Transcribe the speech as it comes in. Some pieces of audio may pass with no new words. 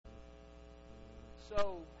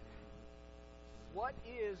So, what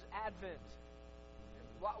is Advent?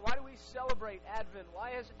 Why do we celebrate Advent?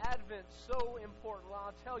 Why is Advent so important? Well,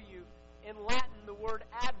 I'll tell you, in Latin, the word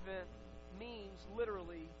Advent means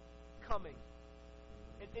literally coming.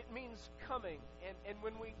 It means coming. And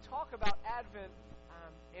when we talk about Advent,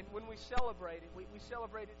 and when we celebrate it, we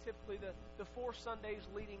celebrate it typically the 4 Sundays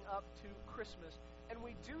leading up to Christmas. And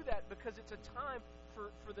we do that because it's a time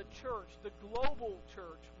for the church, the global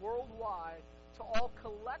church, worldwide, to all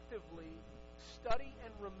collectively study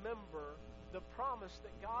and remember the promise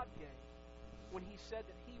that God gave when He said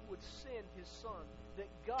that He would send His Son, that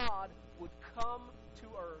God would come to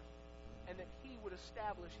earth, and that He would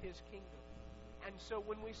establish His kingdom. And so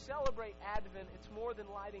when we celebrate Advent, it's more than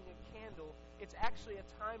lighting a candle. It's actually a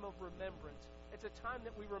time of remembrance. It's a time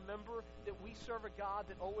that we remember that we serve a God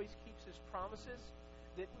that always keeps His promises,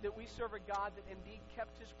 that we serve a God that indeed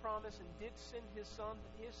kept His promise and did send His Son.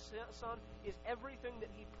 His Son is everything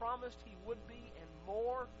that He promised He would be and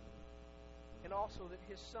more, and also that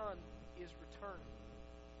His Son is returning.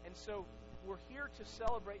 And so we're here to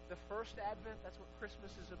celebrate the first Advent. That's what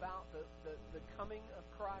Christmas is about, the coming of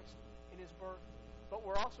Christ in His birth. But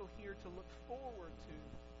we're also here to look forward to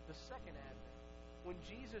the second Advent, when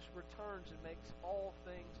Jesus returns and makes all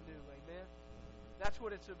things new. Amen? That's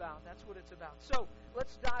what it's about. That's what it's about. So,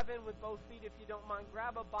 let's dive in with both feet, if you don't mind.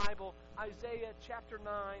 Grab a Bible. Isaiah chapter 9,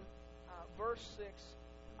 verse 6.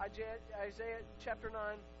 Isaiah chapter 9,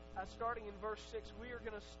 starting in verse 6. We are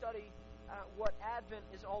going to study what Advent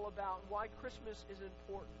is all about, and why Christmas is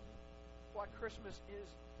important. Why Christmas is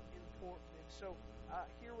important. And so,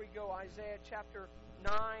 here we go. Isaiah chapter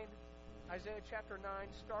 9. Isaiah chapter 9,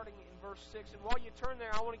 starting in verse 6. And while you turn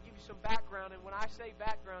there, I want to give you some background. And when I say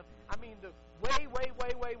background, I mean the way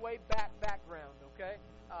background, okay?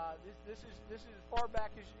 This is as far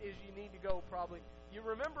back as you need to go, probably. You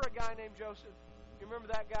remember a guy named Joseph? You remember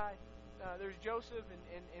that guy? There's Joseph,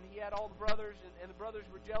 and he had all the brothers, and the brothers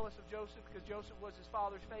were jealous of Joseph because Joseph was his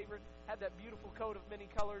father's favorite, had that beautiful coat of many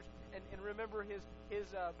colors, and remember his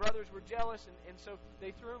brothers were jealous, and so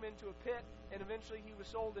they threw him into a pit, and eventually he was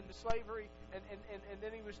sold into slavery, and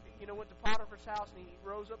then he was, went to Potiphar's house, and he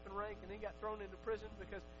rose up in rank, and then he got thrown into prison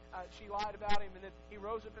because she lied about him, and then he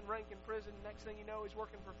rose up in rank in prison. Next thing you know, he's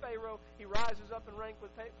working for Pharaoh. He rises up in rank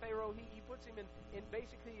with Pharaoh. He puts him in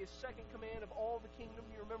basically his second command of all the kingdom.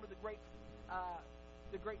 You remember the great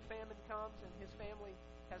famine comes, and his family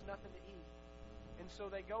has nothing to eat. And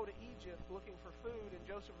so they go to Egypt looking for food, and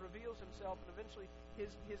Joseph reveals himself, and eventually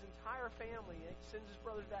his entire family, he sends his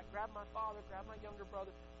brothers back, grab my father, grab my younger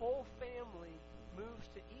brother, whole family moves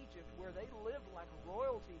to Egypt, where they live like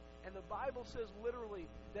royalty. And the Bible says literally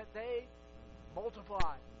that they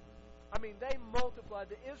multiplied. I mean, they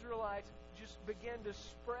multiplied. The Israelites just began to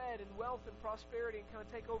spread in wealth and prosperity and kind of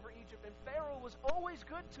take over Egypt. And Pharaoh was always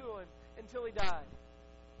good to him until he died.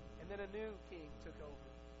 And then a new king took over.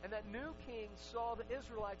 And that new king saw the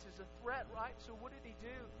Israelites as a threat, right? So what did he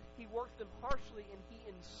do? He worked them harshly, and he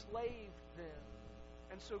enslaved them.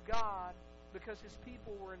 And so God, because His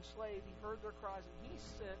people were enslaved, He heard their cries, and He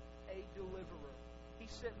sent a deliverer. He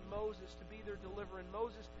sent Moses to be their deliverer. And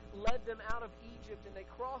Moses led them out of Egypt, and they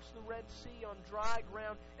crossed the Red Sea on dry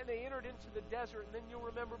ground, and they entered into the desert. And then you'll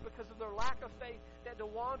remember, because of their lack of faith, they had to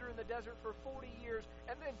wander in the desert for 40 years.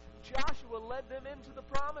 And then Joshua led them into the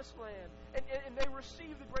Promised Land. And they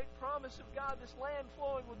received the great promise of God, this land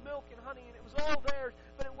flowing with milk and honey, and it was all theirs.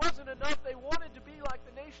 But it wasn't enough. They wanted to be like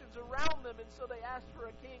the nations around them, and so they asked for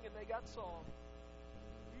a king, and they got Saul.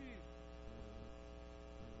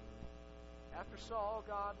 After Saul,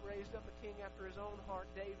 God raised up a king after His own heart,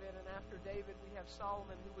 David. And after David, we have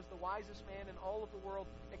Solomon, who was the wisest man in all of the world,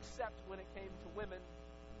 except when it came to women.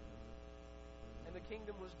 And the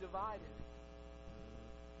kingdom was divided.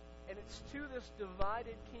 And it's to this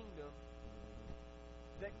divided kingdom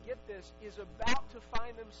that, get this, is about to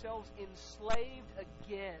find themselves enslaved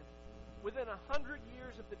again. Within 100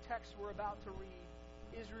 years of the text we're about to read,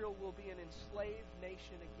 Israel will be an enslaved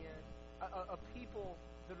nation again. A people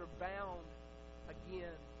that are bound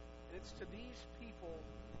again. And it's to these people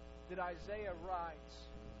that Isaiah writes,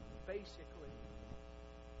 basically,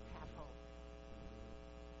 have hope.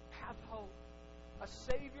 Have hope. A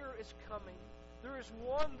Savior is coming. There is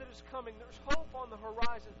one that is coming. There's hope on the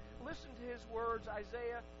horizon. Listen to his words,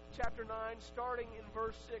 Isaiah chapter 9, starting in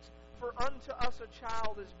verse 6. For unto us a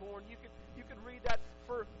child is born. You could read that.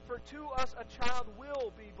 For to us a child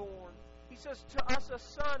will be born. He says, to us a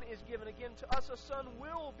son is given. Again, to us a son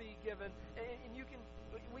will be given. And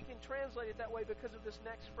we can translate it that way because of this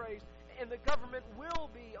next phrase. And the government will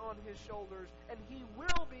be on His shoulders, and He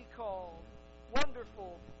will be called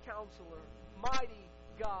Wonderful Counselor, Mighty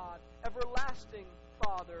God, Everlasting everlasting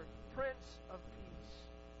Father, Prince of Peace,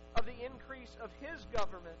 of the increase of His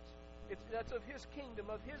government, that's of His kingdom,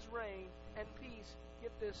 of His reign and peace.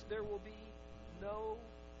 Get this, there will be no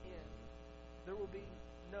end. There will be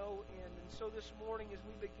no end. And so this morning, as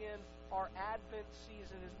we begin our Advent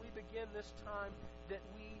season, as we begin this time that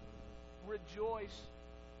we rejoice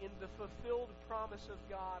in the fulfilled promise of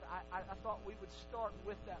God, I thought we would start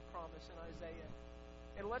with that promise in Isaiah.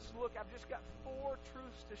 And let's look, I've just got 4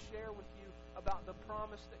 truths to share with you about the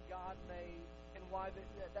promise that God made and why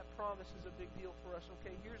that promise is a big deal for us.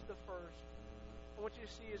 Okay, here's the first. I want you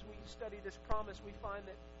to see as we study this promise, we find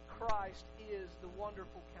that Christ is the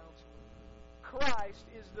wonderful counselor. Christ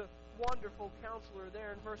is the wonderful counselor.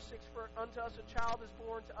 There in verse 6, for unto us a child is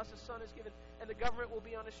born, to us a son is given, and the government will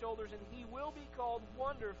be on his shoulders, and he will be called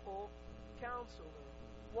Wonderful Counselor.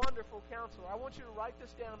 Wonderful Counselor. I want you to write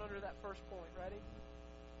this down under that first point. Ready?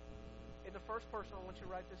 In the first person, I want you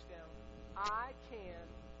to write this down. I can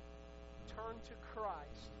turn to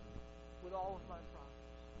Christ with all of my problems.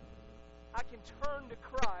 I can turn to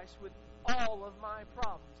Christ with all of my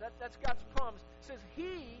problems. That's God's promise. It says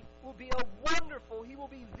He will be He will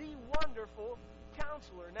be the wonderful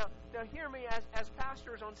counselor. Now hear me, as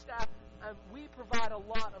pastors on staff, we provide a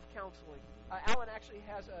lot of counseling. Alan actually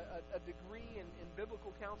has a degree in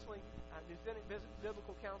biblical counseling,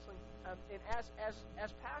 biblical counseling. And as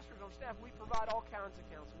pastors on staff, we provide all kinds of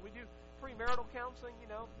counseling. We do premarital counseling.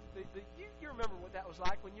 You know, you remember what that was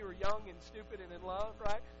like when you were young and stupid and in love,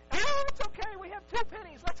 right? Oh, it's okay. We have 2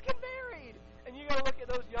 pennies. Let's get married. And you got to look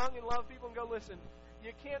at those young and love people and go, listen,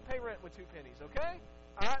 you can't pay rent with 2 pennies, okay?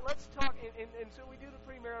 All right, let's talk. And so we do the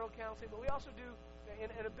premarital counseling, but we also do,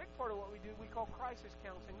 and a big part of what we do, we call crisis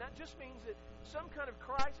counseling. That just means that some kind of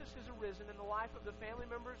crisis has arisen in the life of the family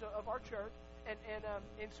members of our church,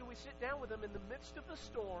 and so we sit down with them in the midst of the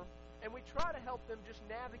storm, and we try to help them just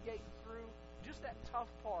navigate through just that tough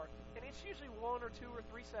part. And it's usually 1 or 2 or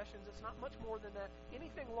 3 sessions. It's not much more than that.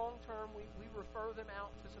 Anything long-term, we refer them out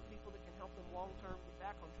to some people that can help them long-term get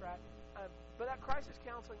back on track. But that crisis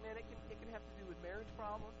counseling, man, it can have to do with marriage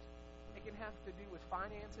problems. It can have to do with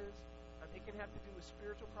finances. It can have to do with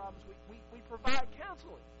spiritual problems. We provide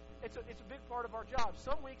counseling. It's a big part of our job.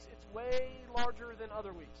 Some weeks it's way larger than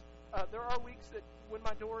other weeks. There are weeks that when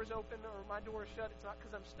my door is open or my door is shut, it's not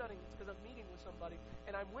because I'm studying, it's because I'm meeting with somebody,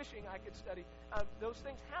 and I'm wishing I could study. Those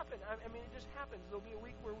things happen. I mean, it just happens. There'll be a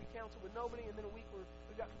week where we counsel with nobody, and then a week where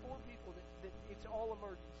we've got 4 people that it's all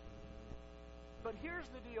emergency. But here's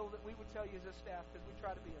the deal that we would tell you as a staff, because we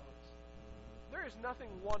try to be honest. There is nothing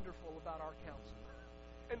wonderful about our counsel.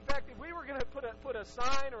 In fact, if we were going to put a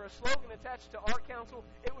sign or a slogan attached to our counsel,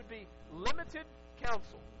 it would be limited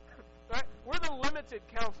counsel. Right? We're the limited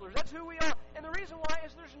counselors. That's who we are. And the reason why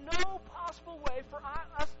is there's no possible way for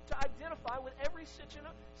us to identify with every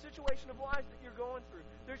situation of life that you're going through.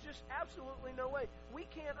 There's just absolutely no way.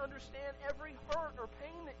 We can't understand every hurt or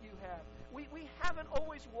pain that you have. We haven't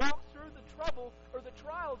always walked through the trouble or the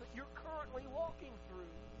trial that you're currently walking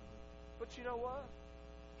through. But you know what?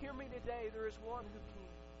 Hear me today. There is one who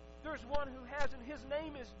can. There's one who has, and his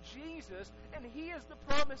name is Jesus, and he is the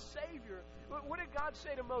promised Savior. What did God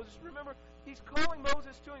say to Moses? Remember, he's calling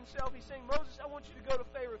Moses to himself. He's saying, Moses, I want you to go to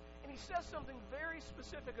Pharaoh. And he says something very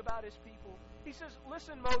specific about his people. He says,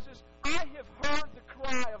 listen, Moses, I have heard the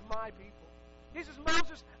cry of my people. He says,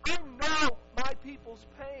 Moses, I know my people's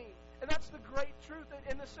pain. And that's the great truth.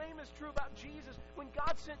 And the same is true about Jesus. When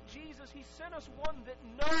God sent Jesus, he sent us one that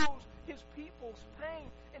knows his people's pain.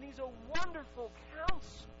 And he's a wonderful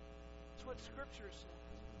counselor. That's what Scripture says.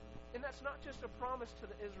 And that's not just a promise to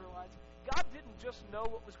the Israelites. God didn't just know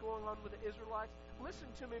what was going on with the Israelites. Listen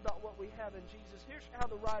to me about what we have in Jesus. Here's how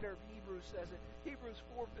the writer of Hebrews says it. Hebrews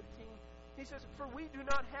 4:15. He says, for we do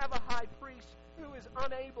not have a high priest who is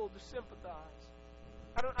unable to sympathize.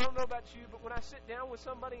 I don't know about you, but when I sit down with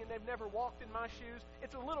somebody and they've never walked in my shoes,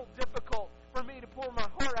 it's a little difficult for me to pour my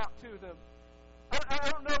heart out to them.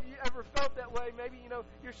 I don't know if you ever felt that way. Maybe,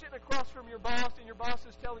 you're sitting across from your boss and your boss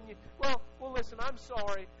is telling you, well, listen, I'm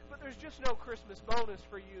sorry, but there's just no Christmas bonus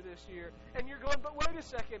for you this year. And you're going, but wait a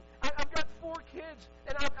second, I've got 4 kids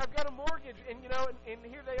and I've got a mortgage, and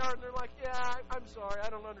here they are, and they're like, yeah, I'm sorry, I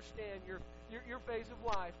don't understand your phase of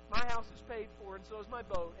life. My house is paid for, and so is my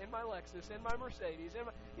boat, and my Lexus, and my Mercedes,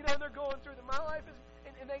 and they're going through my life is,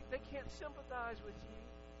 and they can't sympathize with you.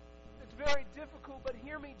 It's very difficult, but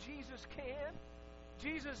hear me, Jesus can.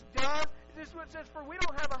 Jesus does. This is what it says, for we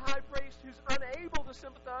don't have a high priest who's unable to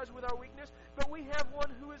sympathize with our weakness, but we have one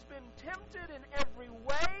who has been tempted in every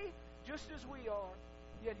way, just as we are,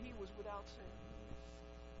 yet he was without sin.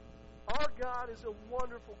 Our God is a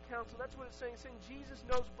wonderful counselor. That's what it's saying. It's saying Jesus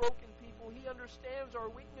knows broken people. He understands our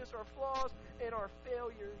weakness, our flaws, and our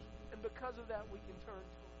failures. And because of that, we can turn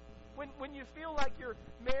to Him. When you feel like your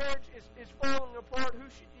marriage is falling apart, who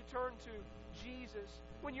should you turn to? Jesus.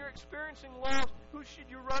 When you're experiencing loss, who should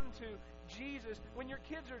you run to? Jesus. When your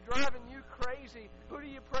kids are driving you crazy, who do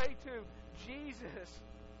you pray to? Jesus.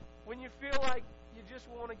 When you feel like you just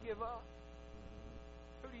want to give up,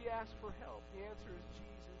 who do you ask for help? The answer is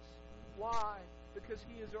Jesus. Why? Because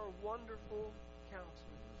He is our wonderful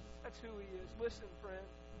counselor. That's who He is. Listen, friend.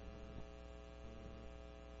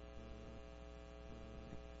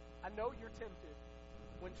 I know you're tempted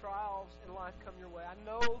when trials in life come your way. I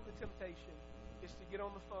know the temptation is to get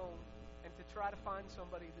on the phone and to try to find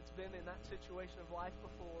somebody that's been in that situation of life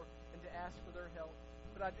before and to ask for their help.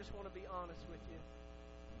 But I just want to be honest with you.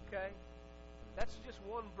 Okay? That's just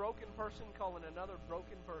one broken person calling another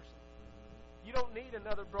broken person. You don't need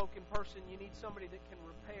another broken person. You need somebody that can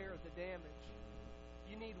repair the damage.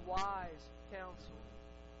 You need wise counsel.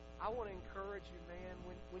 I want to encourage you, man,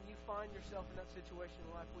 when you find yourself in that situation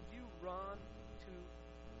in life, would you run to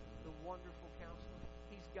the wonderful counselor?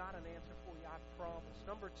 He's got an answer for you, I promise.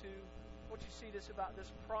 Number two, I want you to see this about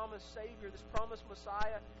this promised Savior, this promised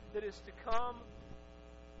Messiah that is to come.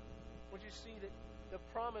 I want you to see that the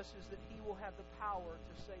promise is that He will have the power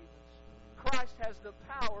to save us. Christ has the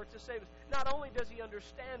power to save us. Not only does He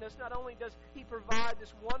understand us, not only does He provide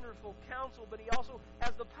this wonderful counsel, but He also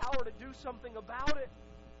has the power to do something about it.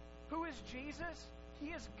 Who is Jesus?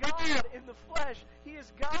 He is God in the flesh. He is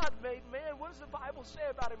God made man. What does the Bible say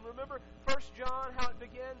about Him? Remember 1 John, how it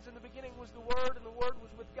begins? In the beginning was the Word, and the Word was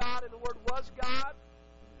with God, and the Word was God.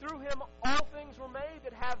 Through Him all things were made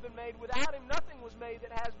that have been made. Without Him nothing was made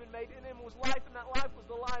that has been made. In Him was life, and that life was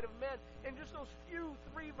the light of men. And just those few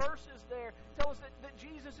 3 verses there tell us that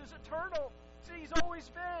Jesus is eternal. See, He's always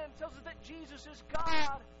been. It tells us that Jesus is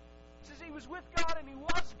God. It says He was with God and He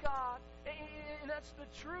was God. And that's the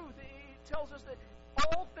truth. It tells us that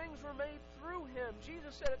all things were made through Him.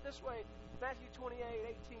 Jesus said it this way, Matthew 28:18.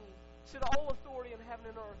 He said, all authority in heaven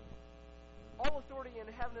and earth, all authority in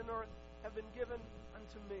heaven and earth have been given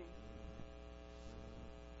unto me.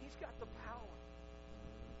 He's got the power.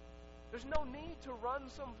 There's no need to run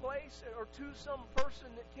someplace or to some person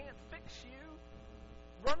that can't fix you.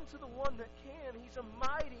 Run to the one that can. He's a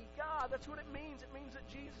mighty God. That's what it means. It means that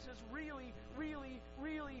Jesus is really, really,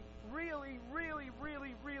 really, really, really,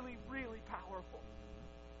 really, really, really powerful.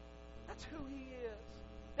 That's who He is.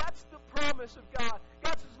 That's the promise of God.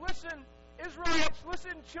 God says, listen, Israelites,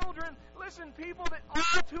 listen, children, listen, people that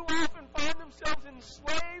all too often find themselves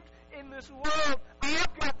enslaved in this world.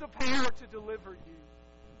 I've got the power to deliver you.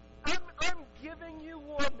 I'm giving you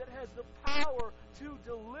one that has the power to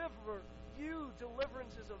deliver you.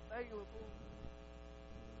 Deliverance is available.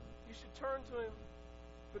 You should turn to Him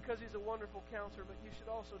because He's a wonderful counselor, but you should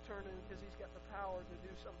also turn to Him because He's got the power to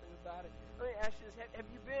do something about it. Let me ask you this. Have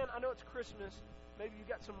you been, I know it's Christmas, maybe you've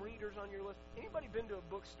got some readers on your list. Anybody been to a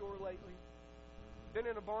bookstore lately? Been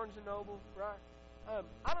in a Barnes & Noble, right?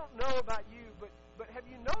 I don't know about you, but have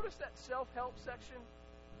you noticed that self-help section?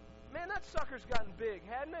 Man, that sucker's gotten big,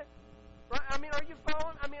 hadn't it? Right? I mean, are you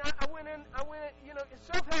following? I mean, I went in, you know,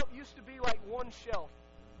 self-help used to be like one shelf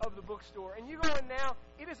of the bookstore. And you go in now,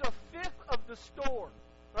 it is a fifth of the store,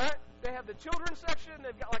 right? They have the children's section,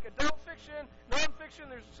 they've got like adult fiction, non-fiction,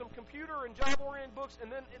 there's some computer and job-oriented books, and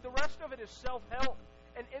then the rest of it is self-help.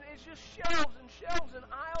 And it's just shelves and shelves and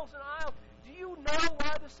aisles and aisles. Do you know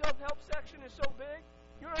why the self-help section is so big?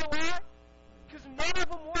 You know why? Because none of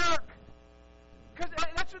them work. Because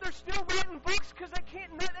that's why they're still writing books, because they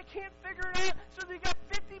can't figure it out. So they got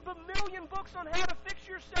 50 million books on how to fix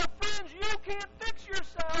yourself. Friends, you can't fix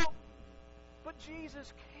yourself, but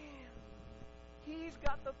Jesus can. He's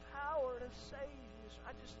got the power to save you. So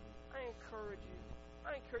I encourage you.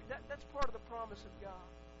 That's part of the promise of God.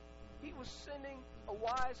 He was sending a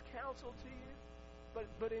wise counsel to you,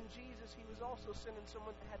 but in Jesus, He was also sending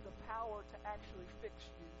someone that had the power to actually fix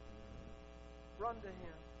you. Run to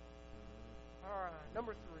Him. All right,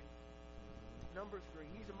 number three.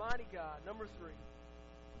 He's a mighty God. Number 3.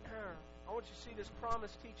 I want you to see this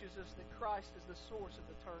promise teaches us that Christ is the source of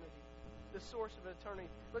eternity. The source of eternity.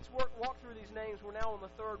 Let's walk through these names. We're now on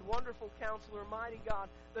the 3rd. Wonderful Counselor, Mighty God.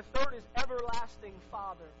 The 3rd is Everlasting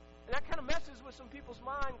Father. And that kind of messes with some people's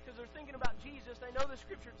mind because they're thinking about Jesus. They know the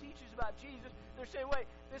Scripture teaches about Jesus. They're saying, wait,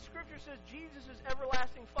 the Scripture says Jesus is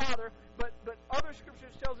everlasting Father, but other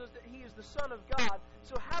Scriptures tells us that He is the Son of God.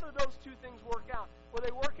 So how do those two things work out? Well,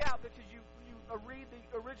 they work out because you read the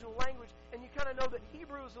original language and you kind of of know that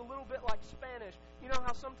Hebrew is a little bit like Spanish. You know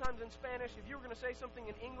how sometimes in Spanish, if you were going to say something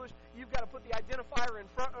in English, you've got to put the identifier in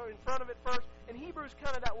front of it first. And Hebrew's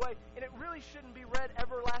kind of that way. And it really shouldn't be read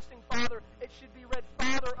everlasting Father. It should be read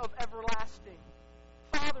Father of everlasting.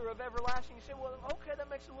 Father of everlasting. You say, well, okay, that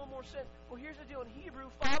makes a little more sense. Well, here's the deal. In Hebrew,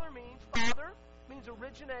 Father means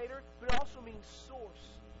originator, but it also means source.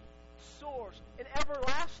 Source. And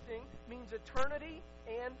everlasting means eternity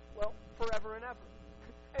and, well, forever and ever.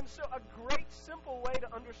 And so a great simple way to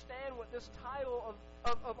understand what this title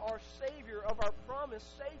of our Savior, of our promised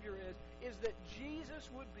Savior is that Jesus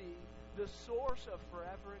would be the source of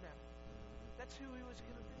forever and ever. That's who He was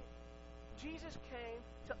going to be. Jesus came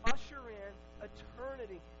to usher in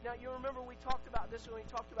eternity. Now, you remember we talked about this when we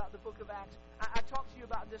talked about the book of Acts. I talked to you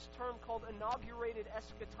about this term called inaugurated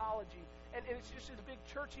eschatology. And it's just this big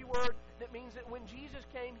churchy word that means that when Jesus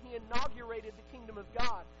came, He inaugurated the kingdom of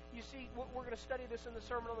God. You see, we're going to study this in the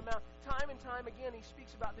Sermon on the Mount. Time and time again, He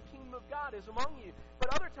speaks about the kingdom of God is among you.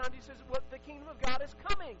 But other times He says, well, the kingdom of God is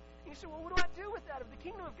coming. And you say, well, what do I do with that? If the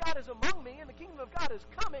kingdom of God is among me and the kingdom of God is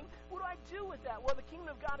coming, what do I do with that? Well, the kingdom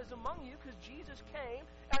of God is among you because Jesus came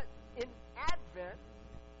in Advent.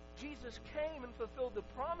 Jesus came and fulfilled the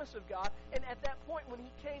promise of God, and at that point when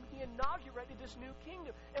He came, He inaugurated this new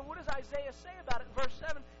kingdom. And what does Isaiah say about it? In verse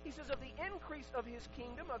 7, he says, of the increase of His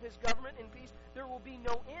kingdom, of His government and peace, there will be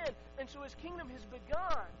no end. And so His kingdom has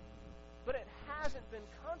begun, but it hasn't been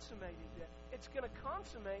consummated yet. It's going to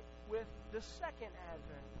consummate with the second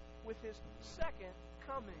advent, with His second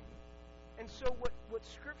coming. And so what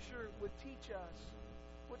Scripture would teach us,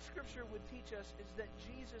 is that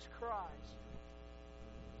Jesus Christ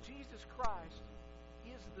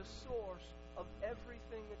is the source of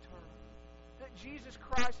everything eternal. That Jesus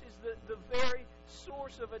Christ is the very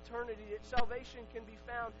source of eternity, that salvation can be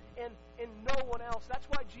found in no one else. That's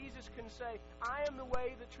why Jesus can say, I am the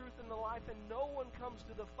way, the truth, and the life, and no one comes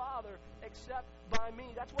to the Father except by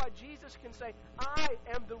me. That's why Jesus can say, I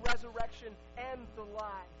am the resurrection and the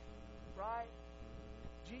life. Right?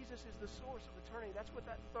 Jesus is the source of eternity. That's what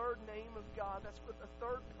that third name of God, that's what the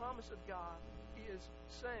third promise of God is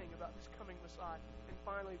saying about this coming Messiah. And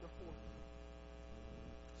finally, the fourth.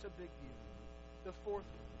 It's a big deal. The fourth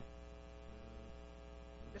one.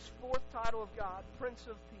 This fourth title of God, Prince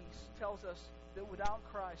of Peace, tells us that without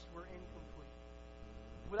Christ, we're incomplete.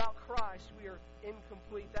 Without Christ, we are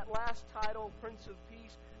incomplete. That last title, Prince of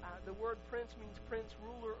Peace, the word prince means prince,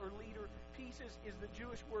 ruler, or leader. Peace is the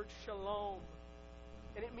Jewish word shalom.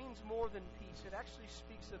 And it means more than peace. It actually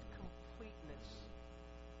speaks of completeness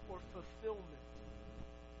or fulfillment.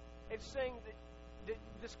 It's saying that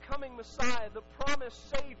this coming Messiah, the promised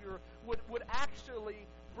Savior, would actually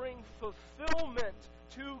bring fulfillment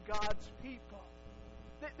to God's people.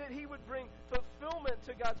 That He would bring fulfillment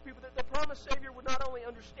to God's people. That the promised Savior would not only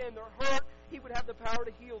understand their hurt, He would have the power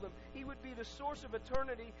to heal them. He would be the source of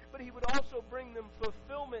eternity, but He would also bring them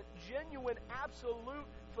fulfillment, genuine, absolute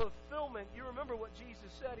fulfillment. You remember what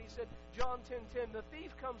Jesus said. He said, John 10:10, the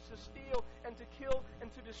thief comes to steal and to kill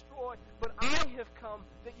and to destroy, but I have come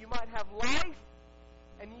that you might have life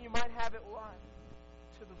and you might have it what?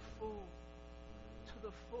 To the full. To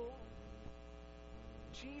the full.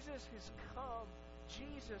 Jesus has come.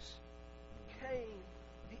 Jesus came.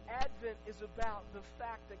 The Advent is about the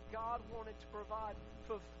fact that God wanted to provide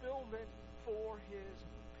fulfillment for His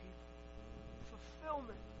people.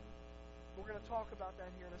 Fulfillment. We're going to talk about that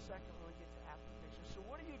here in a second when we get to application. So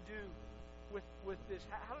what do you do with this?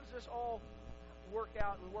 How does this all work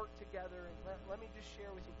out and work together? And let me just share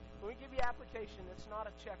with you. When we give you application, it's not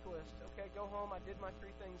a checklist. Okay, go home, I did my 3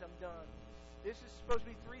 things, I'm done. This is supposed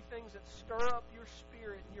to be 3 things that stir up your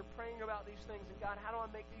spirit, and you're praying about these things, and God, how do I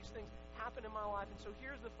make these things happen in my life? And so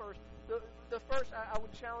here's the first. The first I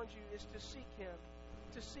would challenge you is to seek Him.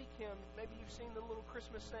 To seek Him. Maybe you've seen the little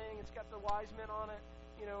Christmas saying, it's got the wise men on it.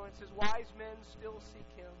 You know, it says, wise men still seek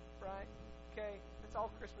Him, right? Okay, that's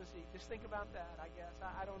all Christmas Eve. Just think about that, I guess.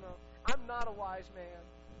 I don't know. I'm not a wise man,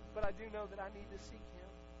 but I do know that I need to seek Him.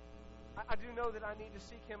 I do know that I need to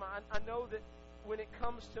seek Him. I know that when it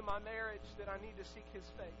comes to my marriage that I need to seek His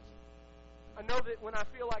face. I know that when I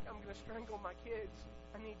feel like I'm going to strangle my kids,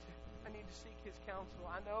 I need to seek His counsel.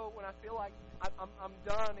 I know when I feel like I'm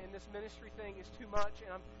done and this ministry thing is too much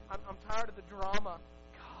and I'm tired of the drama.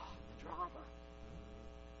 God, the drama.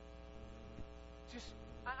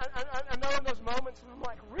 I know in those moments and I'm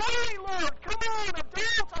like, really, Lord, come on,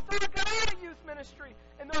 adults, I thought I got out of youth ministry.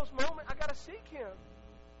 In those moments, I got to seek Him.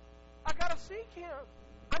 I got to seek Him.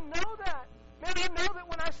 I know that. Man, I know that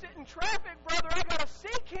when I sit in traffic, brother, I got to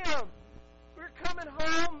seek Him. We're coming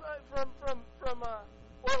home from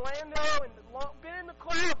Orlando and been in the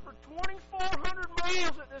car for 2,400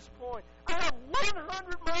 miles at this point. I have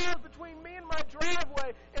 100 miles between me and my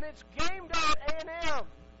driveway, and it's game day at A&M.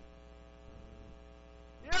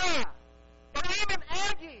 Yeah. And I'm an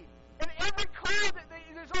Aggie. And every car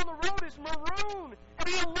that's on the road is maroon. And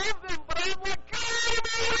I love them, but I'm like,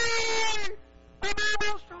 God, I'm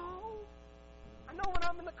almost home. I know when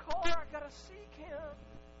I'm in the car, I got to seek Him.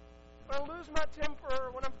 When I lose my temper,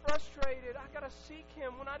 when I'm frustrated, I got to seek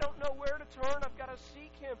Him. When I don't know where to turn, I've got to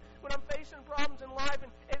seek Him. When I'm facing problems in life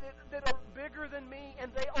that are bigger than me,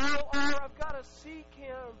 and they all are, I've got to seek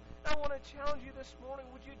Him. I want to challenge you this morning,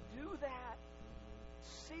 would you do that?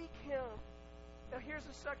 Seek Him. Now here's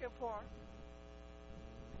the second part.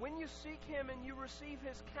 When you seek Him and you receive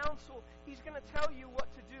His counsel, He's going to tell you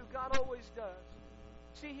what to do. God always does.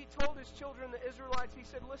 See, He told His children, the Israelites, He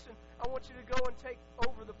said, listen, I want you to go and take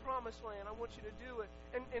over the promised land. I want you to do it.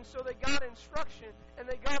 And so they got instruction, and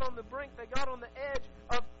they got on the brink, they got on the edge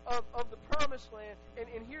of the promised land.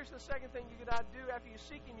 And here's the second thing you got to do after you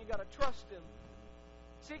seek Him, you got to trust Him.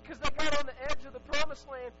 See, because they got on the edge of the promised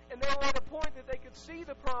land, and they were at a point that they could see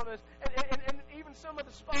the promise. And even some of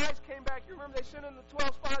the spies came back. You remember they sent in the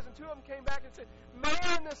 12 spies, and 2 of them came back and said,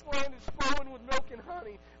 man, this land is flowing with milk and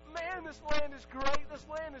honey. Man, this land is great. This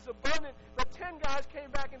land is abundant. But 10 guys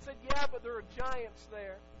came back and said, yeah, but there are giants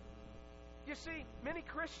there. You see, many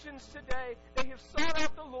Christians today, they have sought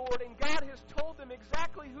out the Lord, and God has told them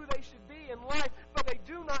exactly who they should be in life, but they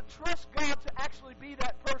do not trust God to actually be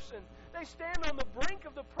that person. They stand on the brink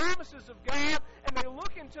of the promises of God, and they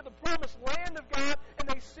look into the promised land of God, and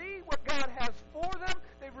they see what God has for them.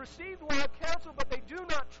 They've received wise counsel, but they do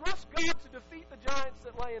not trust God to defeat the giants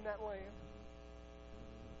that lay in that land.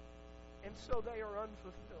 And so they are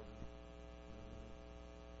unfulfilled.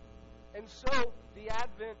 And so the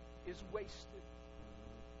Advent is wasted.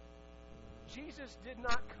 Jesus did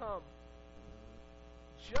not come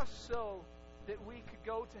just so that we could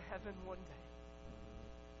go to heaven one day.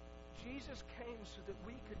 Jesus came so that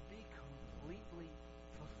we could be completely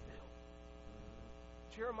fulfilled.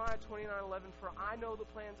 Jeremiah 29:11, for I know the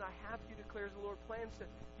plans I have for you, declares the Lord, plans to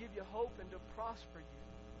give you hope and to prosper you.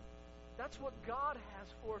 That's what God has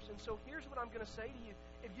for us. And so here's what I'm going to say to you.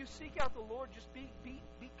 If you seek out the Lord, just be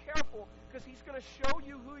careful, because He's going to show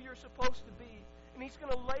you who you're supposed to be. And He's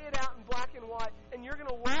going to lay it out in black and white. And you're going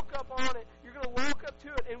to walk up on it. You're going to walk up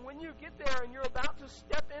to it. And when you get there and you're about to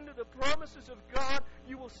step into the promises of God,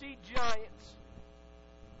 you will see giants.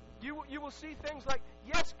 You will see things like,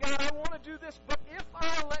 yes, God, I want to do this, but if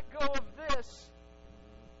I let go of this,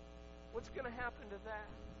 what's going to happen to that?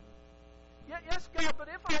 Yes, God, but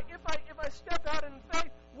if I step out in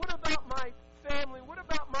faith, what about my family? What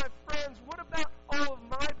about my friends? What about all of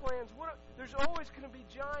my plans? There's always going to be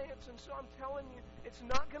giants, and so I'm telling you, it's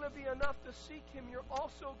not going to be enough to seek Him. You're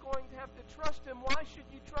also going to have to trust Him. Why should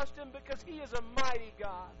you trust Him? Because He is a mighty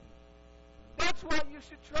God. That's why you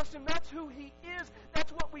should trust Him. That's who He is.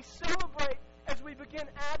 That's what we celebrate as we begin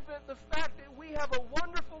Advent, the fact that we have a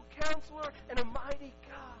wonderful counselor and a mighty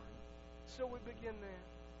God. So we begin there.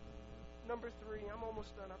 Number 3, I'm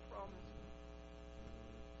almost done, I promise.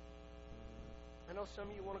 I know some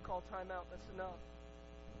of you want to call time out. That's enough.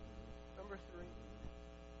 Number 3.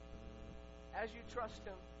 As you trust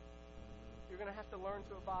Him, you're going to have to learn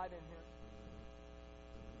to abide in Him.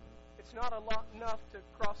 It's not enough to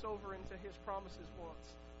cross over into His promises once.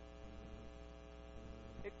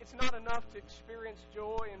 It's not enough to experience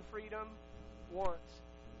joy and freedom once.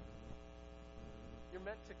 You're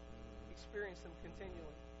meant to experience them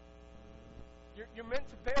continually. You're meant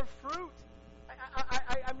to bear fruit.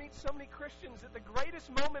 I meet so many Christians that the greatest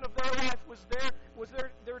moment of their life was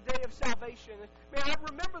their day of salvation. Man, I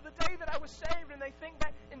remember the day that I was saved, and they think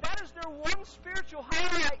back, and that is their one spiritual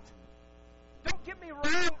highlight. Don't get me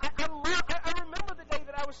wrong. I remember the day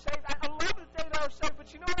that I was saved. I love the day that I was saved.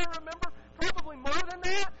 But you know what I remember? Probably more than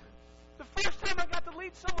that. The first time I got to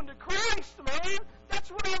lead someone to Christ, man.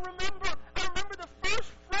 That's what I remember. I remember the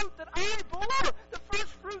first fruit that I bore. The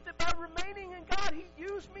first fruit that by remaining in God, He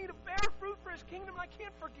used me to bear fruit for His kingdom. I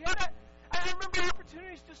can't forget it. I remember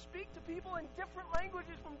opportunities to speak to people in different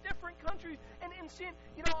languages from different countries and seeing,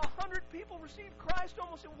 100 people receive Christ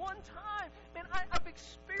almost at one time. Man, I've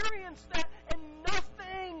experienced that, and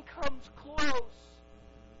nothing comes close.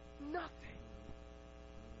 Nothing.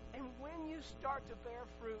 And when you start to bear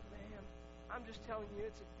fruit, man, I'm just telling you,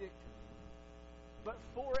 it's addictive. But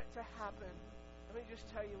for it to happen, let me just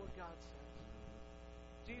tell you what God says.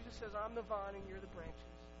 Jesus says, I'm the vine and you're the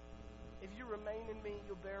branches. If you remain in me,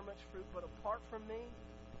 you'll bear much fruit, but apart from me,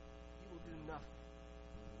 you will do nothing.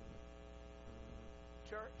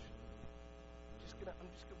 Church,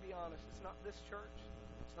 I'm just going to be honest. It's not this church.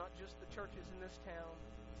 It's not just the churches in this town.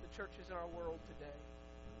 It's the churches in our world today.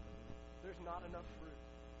 there's not enough fruit.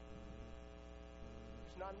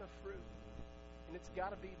 There's not enough fruit. And it's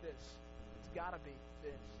got to be this. It's got to be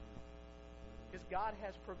this. Because God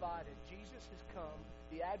has provided. Jesus has come.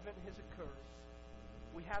 The Advent has occurred.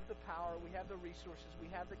 We have the power. We have the resources. We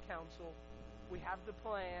have the counsel. We have the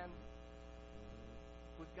plan.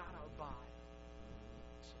 We've got to abide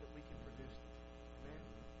so that we can produce it. Amen?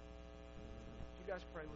 Would you guys pray with me?